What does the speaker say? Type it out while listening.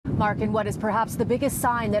Mark, in what is perhaps the biggest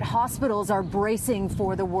sign that hospitals are bracing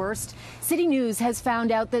for the worst, CityNews has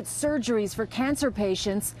found out that surgeries for cancer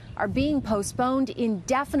patients are being postponed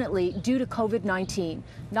indefinitely due to COVID-19.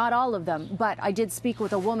 Not all of them, but I did speak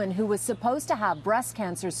with a woman who was supposed to have breast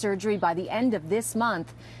cancer surgery by the end of this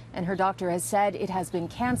month, and her doctor has said it has been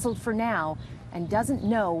canceled for now and doesn't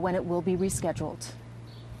know when it will be rescheduled.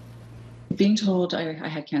 Being told I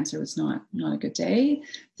had cancer was not a good day.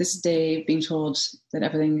 This day, being told that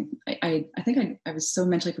everything, I think I was so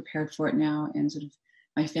mentally prepared for it now, and sort of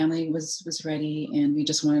my family was ready, and we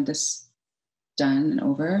just wanted this done and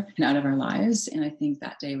over and out of our lives. And I think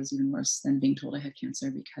that day was even worse than being told I had cancer,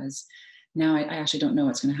 because now I actually don't know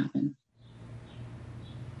what's going to happen.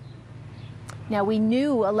 Now, we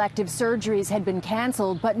knew elective surgeries had been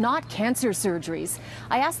canceled, but not cancer surgeries.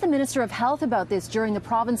 I asked the Minister of Health about this during the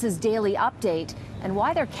province's daily update and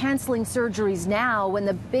why they're canceling surgeries now when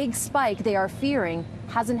the big spike they are fearing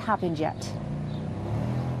hasn't happened yet.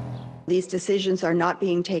 These decisions are not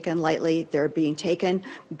being taken lightly. They're being taken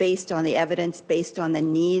based on the evidence, based on the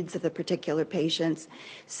needs of the particular patients,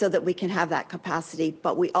 so that we can have that capacity.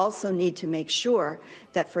 But we also need to make sure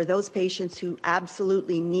that for those patients who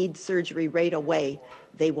absolutely need surgery right away,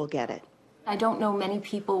 they will get it. I don't know many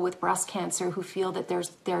people with breast cancer who feel that their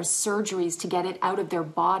surgeries to get it out of their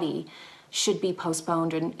body should be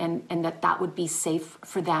postponed and that would be safe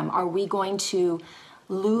for them. Are we going to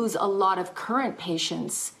lose a lot of current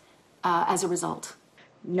patients as a result?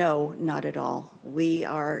 No, not at all. We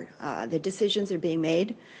are, the decisions are being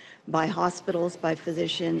made by hospitals, by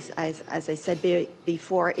physicians, as I said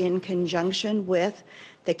before, in conjunction with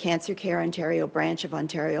the Cancer Care Ontario branch of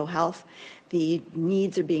Ontario Health. The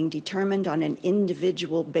needs are being determined on an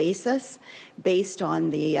individual basis based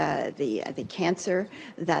on the cancer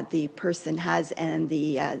that the person has and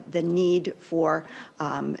the need for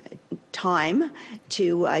time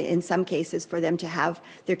to, in some cases, for them to have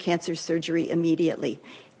their cancer surgery immediately.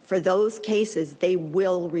 For those cases, they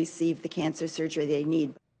will receive the cancer surgery they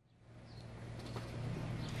need.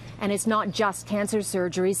 And it's not just cancer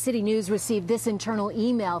surgeries. CityNews received this internal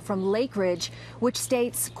email from Lakeridge, which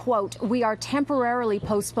states, quote, "We are temporarily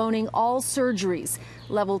postponing all surgeries.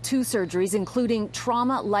 Level 2 surgeries, including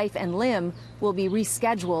trauma, life and limb, will be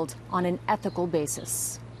rescheduled on an ethical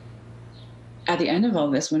basis." At the end of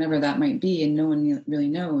all this, whenever that might be, and no one really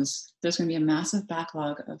knows, there's going to be a massive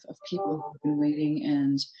backlog of people who have been waiting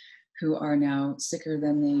and who are now sicker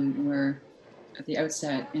than they were at the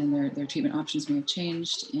outset, and their treatment options may have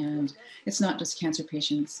changed. And it's not just cancer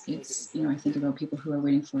patients. It's, I think about people who are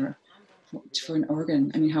waiting for an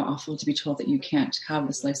organ. I mean, how awful to be told that you can't have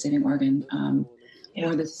this life-saving organ,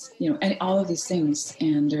 or this, and all of these things.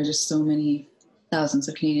 And there are just so many thousands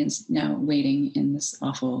of Canadians now waiting in this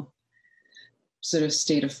awful sort of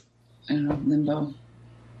state of, limbo.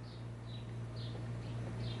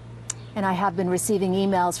 And I have been receiving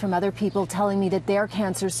emails from other people telling me that their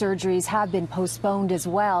cancer surgeries have been postponed as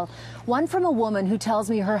well. One from a woman who tells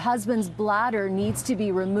me her husband's bladder needs to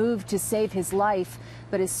be removed to save his life,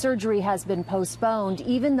 but his surgery has been postponed,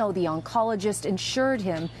 even though the oncologist assured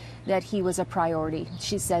him that he was a priority.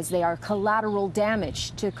 She says they are collateral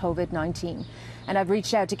damage to COVID-19. And I've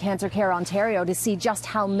reached out to Cancer Care Ontario to see just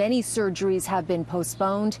how many surgeries have been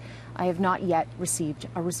postponed. I have not yet received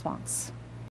a response.